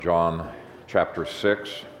John chapter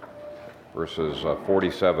 6, verses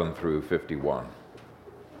 47 through 51.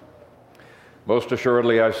 Most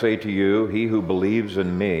assuredly I say to you, he who believes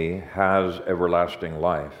in me has everlasting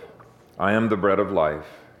life. I am the bread of life.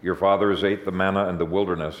 Your fathers ate the manna in the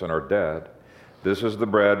wilderness and are dead. This is the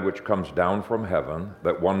bread which comes down from heaven,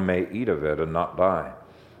 that one may eat of it and not die.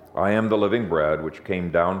 I am the living bread which came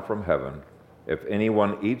down from heaven. If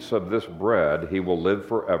anyone eats of this bread, he will live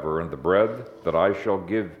forever, and the bread that I shall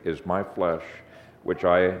give is my flesh, which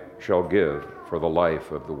I shall give for the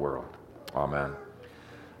life of the world. Amen.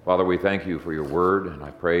 Father, we thank you for your word, and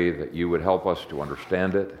I pray that you would help us to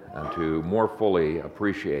understand it and to more fully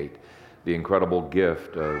appreciate the incredible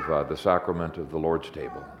gift of the sacrament of the Lord's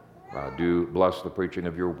table. Do bless the preaching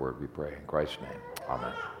of your word, we pray. In Christ's name,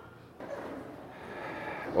 amen.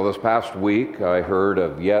 Well, this past week, I heard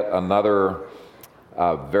of yet another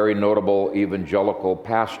very notable evangelical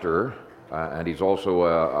pastor, and he's also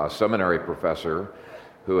a seminary professor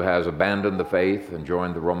who has abandoned the faith and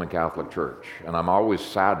joined the Roman Catholic Church. And I'm always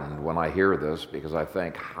saddened when I hear this because I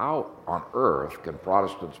think, how on earth can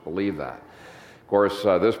Protestants believe that? Of course,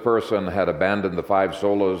 this person had abandoned the five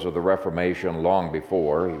solas of the Reformation long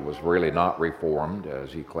before. He was really not Reformed,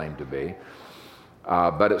 as he claimed to be.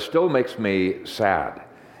 But it still makes me sad.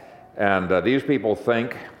 And these people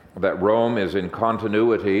think that Rome is in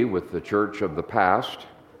continuity with the church of the past,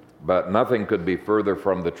 but nothing could be further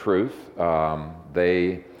from the truth.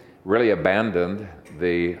 They really abandoned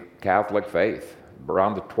the Catholic faith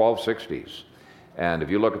around the 1260s. And if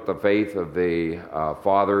you look at the faith of the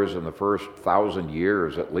fathers in the first 1,000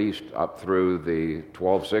 years, at least up through the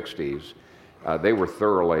 1260s, they were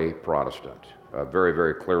thoroughly Protestant. Very,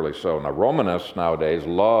 very clearly so. Now, Romanists nowadays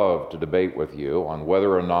love to debate with you on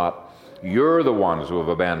whether or not you're the ones who have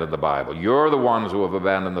abandoned the Bible. You're the ones who have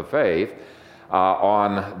abandoned the faith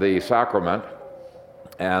on the sacrament.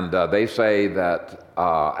 And they say that,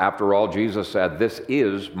 after all, Jesus said, "This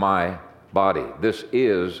is my body. This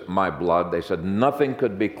is my blood." They said nothing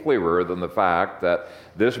could be clearer than the fact that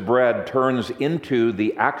this bread turns into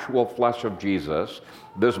the actual flesh of Jesus.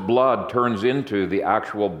 This blood turns into the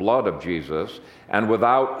actual blood of Jesus. And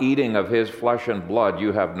without eating of his flesh and blood,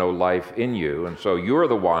 you have no life in you. And so you're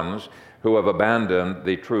the ones who have abandoned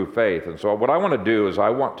the true faith. And so what I want to do is I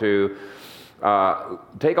want to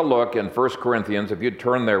take a look in 1 Corinthians, if you'd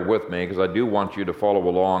turn there with me, because I do want you to follow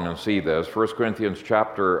along and see this. 1 Corinthians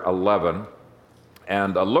chapter 11,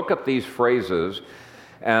 and look at these phrases.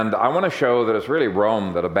 And I want to show that it's really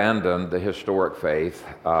Rome that abandoned the historic faith,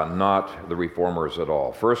 not the reformers at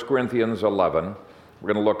all. 1 Corinthians 11,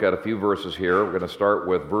 we're going to look at a few verses here. We're going to start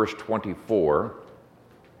with verse 24.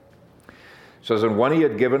 It says, "And when he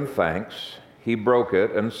had given thanks, he broke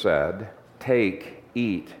it and said, 'Take,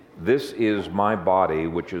 eat. This is my body,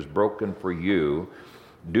 which is broken for you.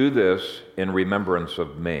 Do this in remembrance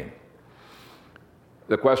of me.'"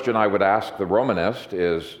 The question I would ask the Romanist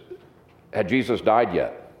is, had Jesus died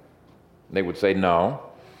yet? They would say no.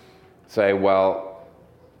 Say, well,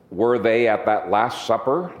 were they at that Last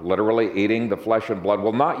Supper, literally eating the flesh and blood?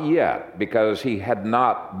 Well, not yet, because he had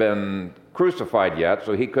not been crucified yet,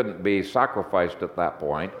 so he couldn't be sacrificed at that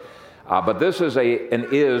point. But this is an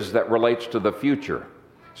is that relates to the future.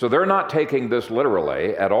 So they're not taking this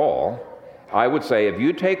literally at all. I would say if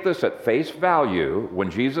you take this at face value, when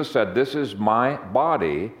Jesus said, "This is my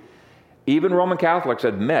body," even Roman Catholics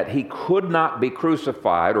admit he could not be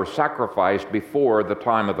crucified or sacrificed before the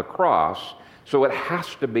time of the cross, so it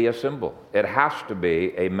has to be a symbol. It has to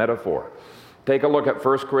be a metaphor. Take a look at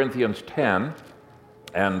 1 Corinthians 10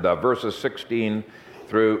 and verses 16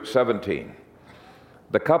 through 17.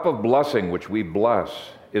 "The cup of blessing which we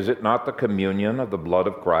bless, is it not the communion of the blood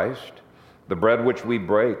of Christ? The bread which we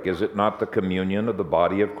break, is it not the communion of the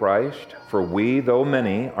body of Christ? For we, though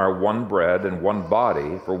many, are one bread and one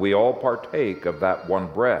body, for we all partake of that one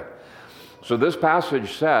bread." So this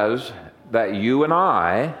passage says that you and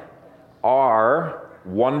I are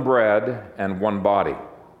one bread and one body.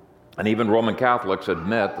 And even Roman Catholics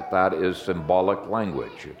admit that that is symbolic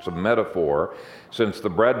language. It's a metaphor, since the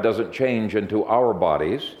bread doesn't change into our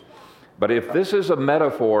bodies. But if this is a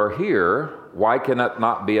metaphor here, why can it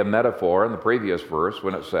not be a metaphor in the previous verse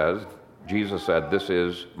when it says, Jesus said, "This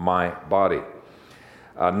is my body"?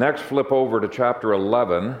 Next, flip over to chapter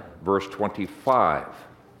 11, verse 25.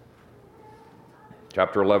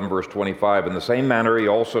 Chapter 11, verse 25, "In the same manner he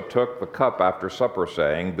also took the cup after supper,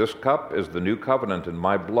 saying, 'This cup is the new covenant in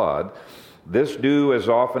my blood. This do as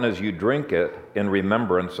often as you drink it in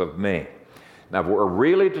remembrance of me.'" Now, if we're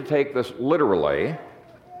really to take this literally,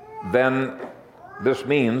 then this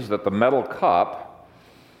means that the metal cup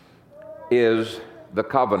is the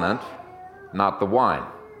covenant, not the wine.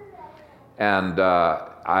 And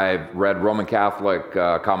I've read Roman Catholic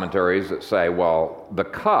commentaries that say, well, the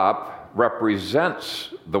cup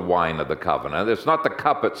represents the wine of the covenant. It's not the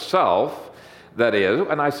cup itself that is.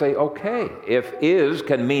 And I say, okay, if is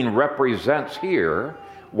can mean represents here,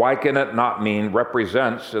 why can it not mean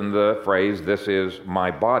represents in the phrase, this is my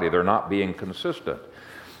body? They're not being consistent.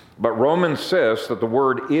 But Rome insists that the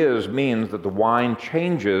word is means that the wine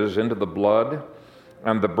changes into the blood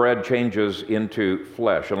and the bread changes into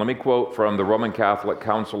flesh. And let me quote from the Roman Catholic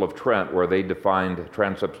Council of Trent, where they defined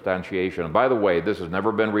transubstantiation. And by the way, this has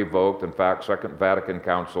never been revoked. In fact, Second Vatican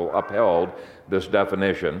Council upheld this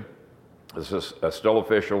definition. This is still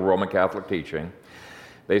official Roman Catholic teaching.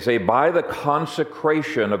 They say, by the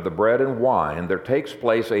consecration of the bread and wine, there takes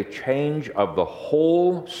place a change of the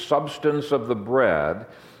whole substance of the bread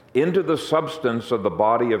into the substance of the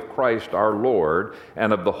body of Christ our Lord,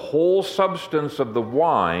 and of the whole substance of the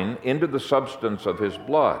wine into the substance of his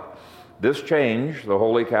blood. This change, the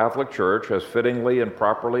Holy Catholic Church has fittingly and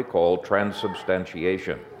properly called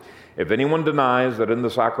transubstantiation. If anyone denies that in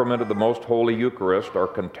the sacrament of the Most Holy Eucharist are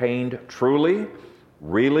contained truly,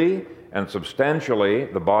 really, and substantially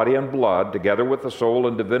the body and blood, together with the soul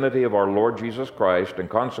and divinity of our Lord Jesus Christ, and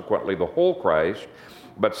consequently the whole Christ,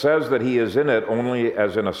 but says that he is in it only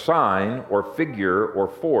as in a sign or figure or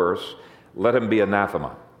force, let him be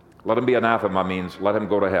anathema. Let him be anathema means let him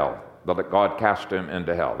go to hell. Let God cast him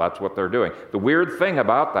into hell. That's what they're doing. The weird thing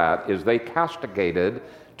about that is they castigated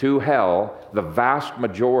to hell the vast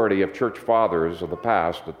majority of church fathers of the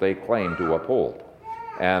past that they claim to uphold.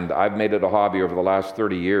 And I've made it a hobby over the last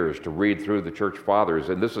 30 years to read through the church fathers,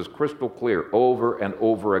 and this is crystal clear. Over and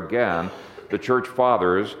over again, the church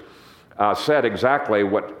fathers said exactly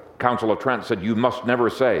what Council of Trent said you must never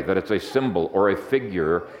say, that it's a symbol or a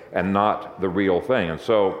figure and not the real thing. And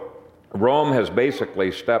so Rome has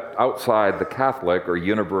basically stepped outside the Catholic or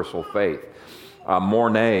universal faith.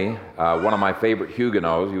 Mornay, one of my favorite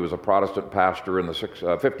Huguenots, he was a Protestant pastor in the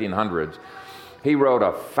 1500s, he wrote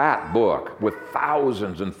a fat book with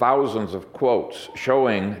thousands and thousands of quotes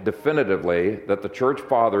showing definitively that the church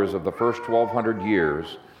fathers of the first 1,200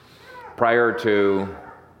 years prior to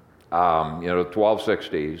the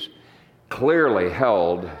 1260s, clearly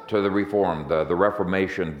held to the Reformed, the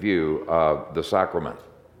Reformation view of the sacrament.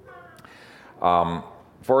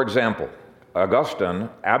 For example, Augustine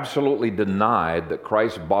absolutely denied that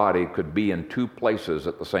Christ's body could be in two places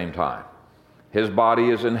at the same time. His body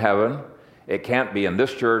is in heaven. It can't be in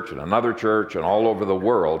this church and another church and all over the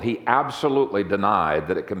world. He absolutely denied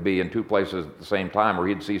that it can be in two places at the same time or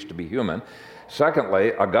he'd cease to be human.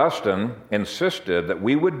 Secondly, Augustine insisted that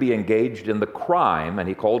we would be engaged in the crime, and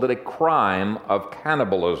he called it a crime of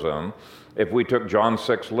cannibalism, if we took John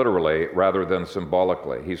 6 literally rather than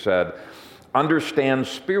symbolically. He said, understand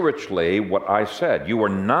spiritually what I said. You are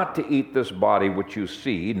not to eat this body which you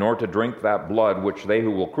see, nor to drink that blood which they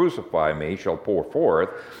who will crucify me shall pour forth.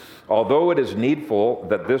 Although it is needful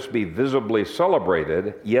that this be visibly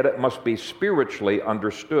celebrated, yet it must be spiritually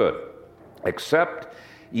understood. Except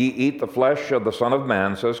ye eat the flesh of the Son of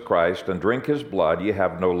Man, says Christ, and drink his blood, ye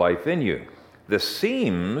have no life in you. This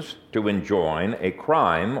seems to enjoin a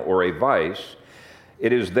crime or a vice.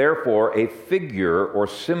 It is therefore a figure or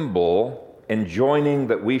symbol enjoining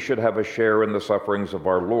that we should have a share in the sufferings of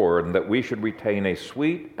our Lord, and that we should retain a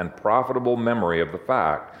sweet and profitable memory of the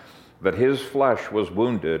fact that his flesh was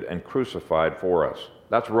wounded and crucified for us.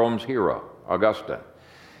 That's Rome's hero, Augustine.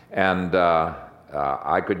 And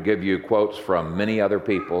I could give you quotes from many other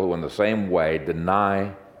people who in the same way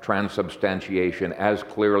deny transubstantiation as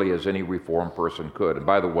clearly as any Reformed person could. And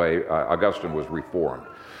by the way, Augustine was Reformed.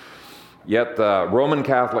 Yet the Roman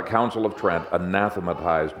Catholic Council of Trent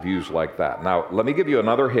anathematized views like that. Now, let me give you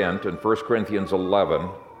another hint in 1 Corinthians 11.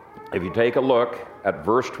 If you take a look at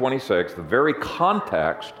verse 26, the very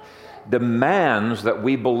context demands that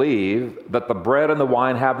we believe that the bread and the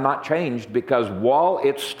wine have not changed, because while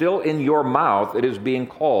it's still in your mouth, it is being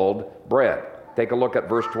called bread. Take a look at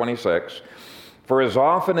verse 26. For as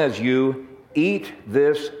often as you eat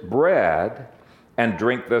this bread and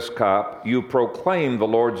drink this cup, you proclaim the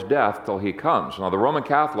Lord's death till he comes. Now, the Roman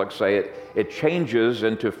Catholics say it changes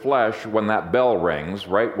into flesh when that bell rings,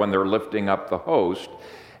 right, when they're lifting up the host.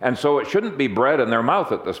 And so it shouldn't be bread in their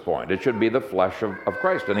mouth at this point. It should be the flesh of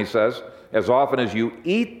Christ. And he says, as often as you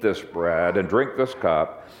eat this bread and drink this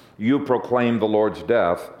cup, you proclaim the Lord's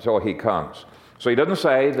death till he comes. So he doesn't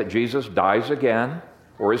say that Jesus dies again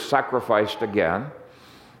or is sacrificed again.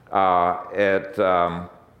 He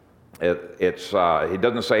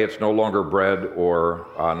doesn't say it's no longer bread or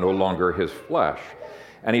no longer his flesh.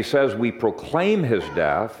 And he says we proclaim his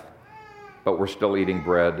death, but we're still eating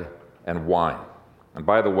bread and wine. And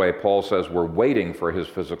by the way, Paul says we're waiting for his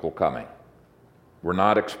physical coming. We're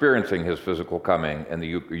not experiencing his physical coming in the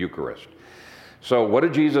Eucharist. So what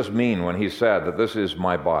did Jesus mean when he said that this is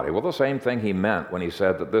my body? Well, the same thing he meant when he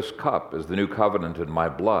said that this cup is the new covenant in my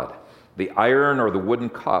blood. The iron or the wooden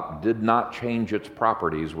cup did not change its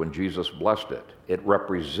properties when Jesus blessed it. It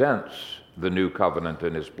represents the new covenant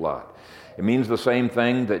in his blood. It means the same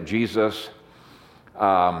thing that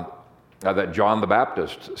that John the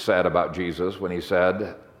Baptist said about Jesus when he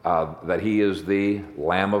said that he is the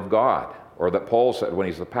Lamb of God, or that Paul said when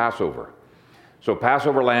he's the Passover. So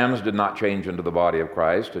Passover lambs did not change into the body of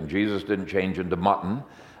Christ, and Jesus didn't change into mutton.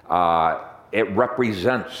 It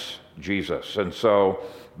represents Jesus. And so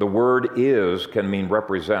the word is can mean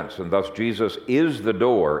represents, and thus Jesus is the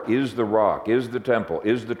door, is the rock, is the temple,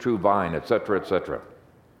 is the true vine, etc., etc.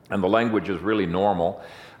 And the language is really normal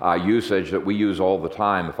usage that we use all the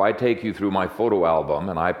time. If I take you through my photo album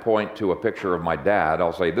and I point to a picture of my dad,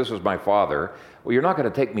 I'll say, this is my father. Well, you're not going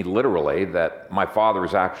to take me literally that my father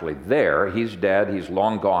is actually there. He's dead, he's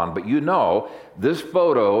long gone, but you know this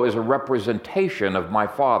photo is a representation of my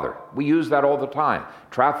father. We use that all the time.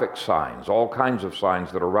 Traffic signs, all kinds of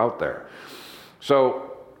signs that are out there.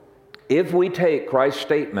 So if we take Christ's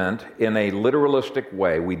statement in a literalistic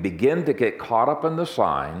way, we begin to get caught up in the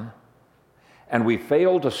sign, and we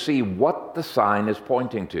fail to see what the sign is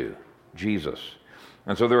pointing to, Jesus.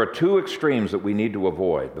 And so there are two extremes that we need to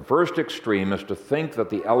avoid. The first extreme is to think that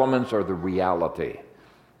the elements are the reality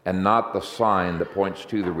and not the sign that points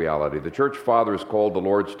to the reality. The church fathers called the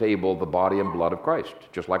Lord's table the body and blood of Christ,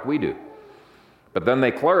 just like we do. But then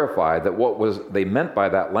they clarified that what they meant by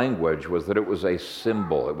that language was that it was a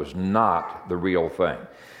symbol. It was not the real thing.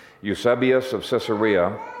 Eusebius of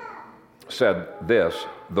Caesarea said this,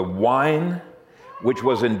 the wine which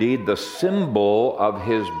was indeed the symbol of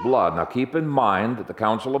his blood. Now keep in mind that the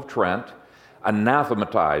Council of Trent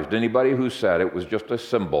anathematized anybody who said it was just a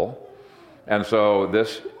symbol. And so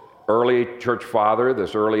this early church father,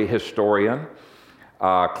 this early historian,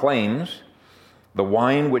 claims the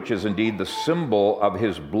wine which is indeed the symbol of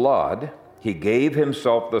his blood, he gave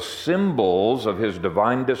himself the symbols of his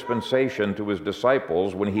divine dispensation to his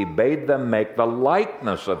disciples when he bade them make the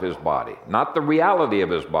likeness of his body, not the reality of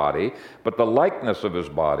his body, but the likeness of his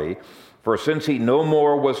body. For since he no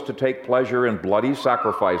more was to take pleasure in bloody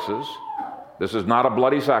sacrifices, this is not a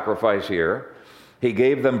bloody sacrifice here, he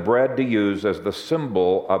gave them bread to use as the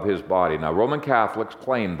symbol of his body. Now, Roman Catholics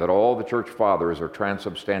claim that all the church fathers are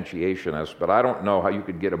transubstantiationists, but I don't know how you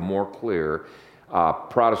could get a more clear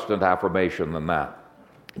Protestant affirmation than that.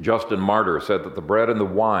 Justin Martyr said that the bread and the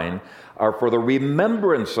wine are for the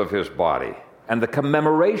remembrance of his body and the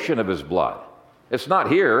commemoration of his blood. It's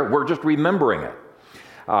not here, we're just remembering it.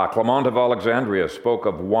 Clement of Alexandria spoke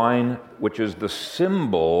of wine, which is the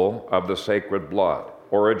symbol of the sacred blood.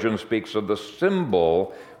 Origen speaks of the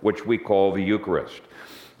symbol, which we call the Eucharist.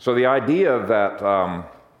 So the idea that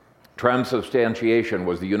transubstantiation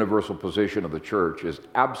was the universal position of the church is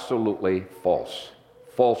absolutely false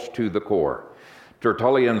to the core.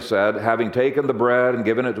 Tertullian said, having taken the bread and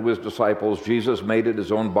given it to his disciples, Jesus made it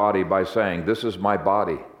his own body by saying, this is my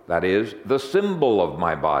body, that is, the symbol of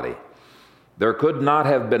my body. There could not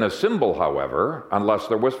have been a symbol, however, unless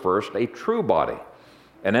there was first a true body.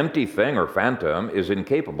 An empty thing or phantom is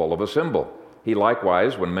incapable of a symbol. He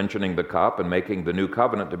likewise, when mentioning the cup and making the new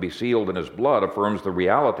covenant to be sealed in his blood, affirms the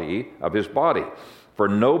reality of his body. For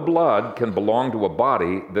no blood can belong to a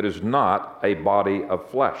body that is not a body of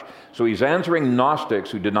flesh. So he's answering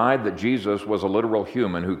Gnostics who denied that Jesus was a literal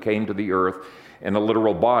human who came to the earth in a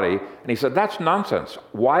literal body. And he said, that's nonsense.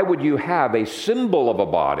 Why would you have a symbol of a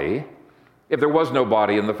body if there was no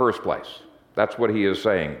body in the first place? That's what he is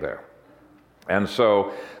saying there. And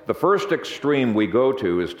so the first extreme we go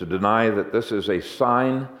to is to deny that this is a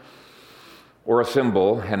sign or a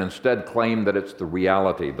symbol and instead claim that it's the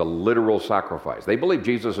reality, the literal sacrifice. They believe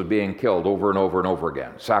Jesus is being killed over and over and over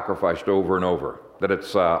again, sacrificed over and over, that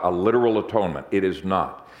it's a literal atonement. It is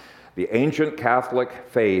not. The ancient Catholic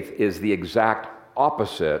faith is the exact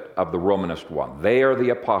opposite of the Romanist one. They are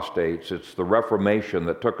the apostates. It's the Reformation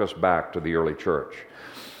that took us back to the early church.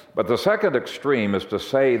 But the second extreme is to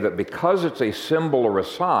say that because it's a symbol or a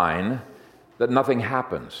sign, that nothing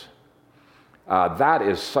happens. That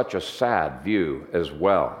is such a sad view as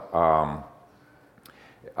well.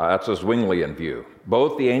 That's a Zwinglian view.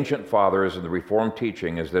 Both the ancient fathers and the Reformed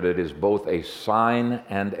teaching is that it is both a sign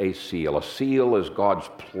and a seal. A seal is God's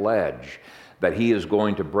pledge that he is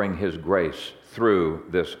going to bring his grace through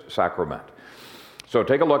this sacrament. So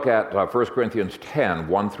take a look at 1 Corinthians 10,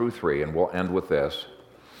 1 through 3, and we'll end with this.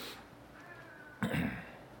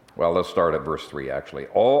 Well, let's start at verse 3, actually.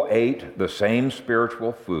 All ate the same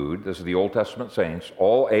spiritual food. This is the Old Testament saints.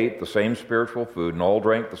 All ate the same spiritual food, and all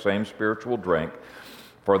drank the same spiritual drink,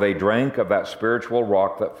 for they drank of that spiritual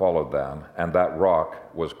rock that followed them, and that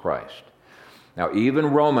rock was Christ. Now, even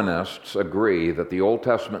Romanists agree that the Old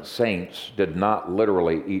Testament saints did not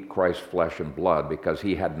literally eat Christ's flesh and blood because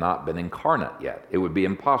he had not been incarnate yet. It would be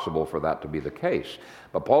impossible for that to be the case.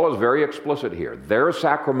 But Paul is very explicit here. Their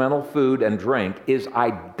sacramental food and drink is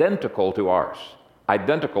identical to ours.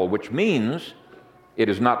 Identical, which means it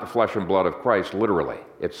is not the flesh and blood of Christ literally.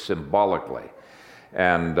 It's symbolically.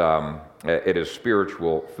 And it is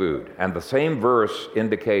spiritual food. And the same verse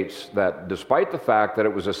indicates that despite the fact that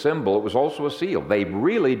it was a symbol, it was also a seal. They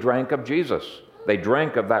really drank of Jesus. They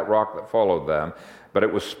drank of that rock that followed them, but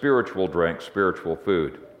it was spiritual drink, spiritual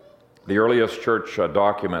food. The earliest church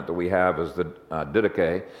document that we have is the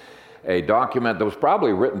Didache, a document that was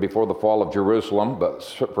probably written before the fall of Jerusalem, but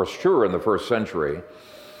for sure in the first century.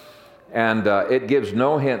 And it gives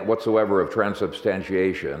no hint whatsoever of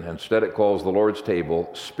transubstantiation. Instead, it calls the Lord's table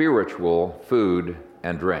spiritual food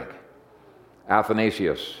and drink.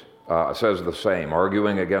 Athanasius says the same,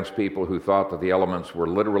 arguing against people who thought that the elements were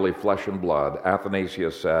literally flesh and blood.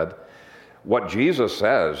 Athanasius said, what Jesus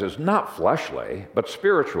says is not fleshly, but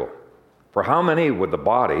spiritual. For how many would the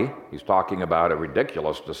body, he's talking about it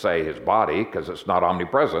ridiculous to say his body because it's not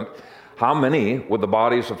omnipresent, how many would the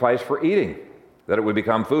body suffice for eating? That it would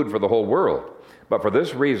become food for the whole world. But for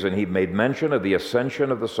this reason he made mention of the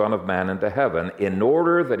ascension of the Son of Man into heaven, in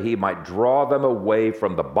order that he might draw them away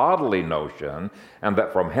from the bodily notion, and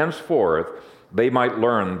that from henceforth they might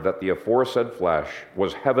learn that the aforesaid flesh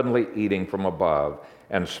was heavenly eating from above,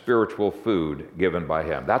 and spiritual food given by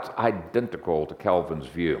him. That's identical to Calvin's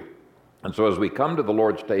view. And so as we come to the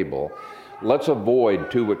Lord's table, let's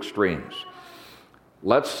avoid two extremes.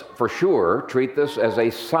 Let's for sure treat this as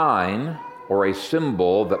a sign or a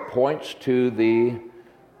symbol that points to the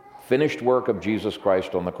finished work of Jesus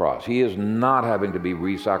Christ on the cross. He is not having to be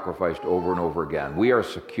re-sacrificed over and over again. We are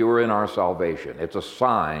secure in our salvation. It's a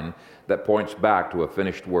sign that points back to a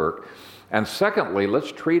finished work. And secondly,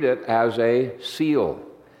 let's treat it as a seal,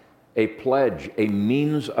 a pledge, a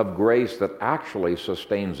means of grace that actually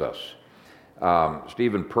sustains us.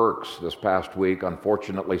 Stephen Perks this past week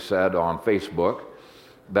unfortunately said on Facebook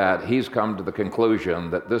that he's come to the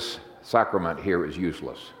conclusion that this sacrament here is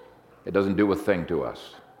useless. It doesn't do a thing to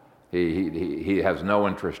us. He has no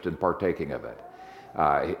interest in partaking of it.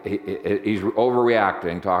 He's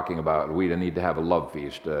overreacting, talking about we need to have a love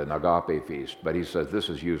feast, an agape feast, but he says this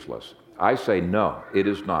is useless. I say no, it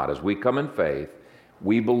is not. As we come in faith,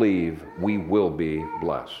 we believe we will be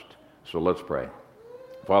blessed. So let's pray.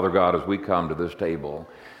 Father God, as we come to this table,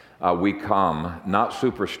 we come not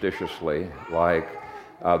superstitiously like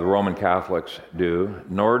the Roman Catholics do,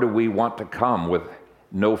 nor do we want to come with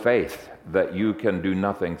no faith that you can do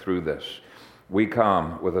nothing through this. We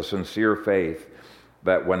come with a sincere faith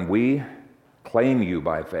that when we claim you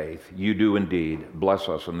by faith, you do indeed bless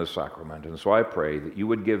us in this sacrament. And so I pray that you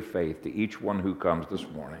would give faith to each one who comes this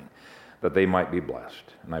morning, that they might be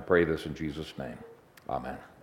blessed. And I pray this in Jesus' name. Amen.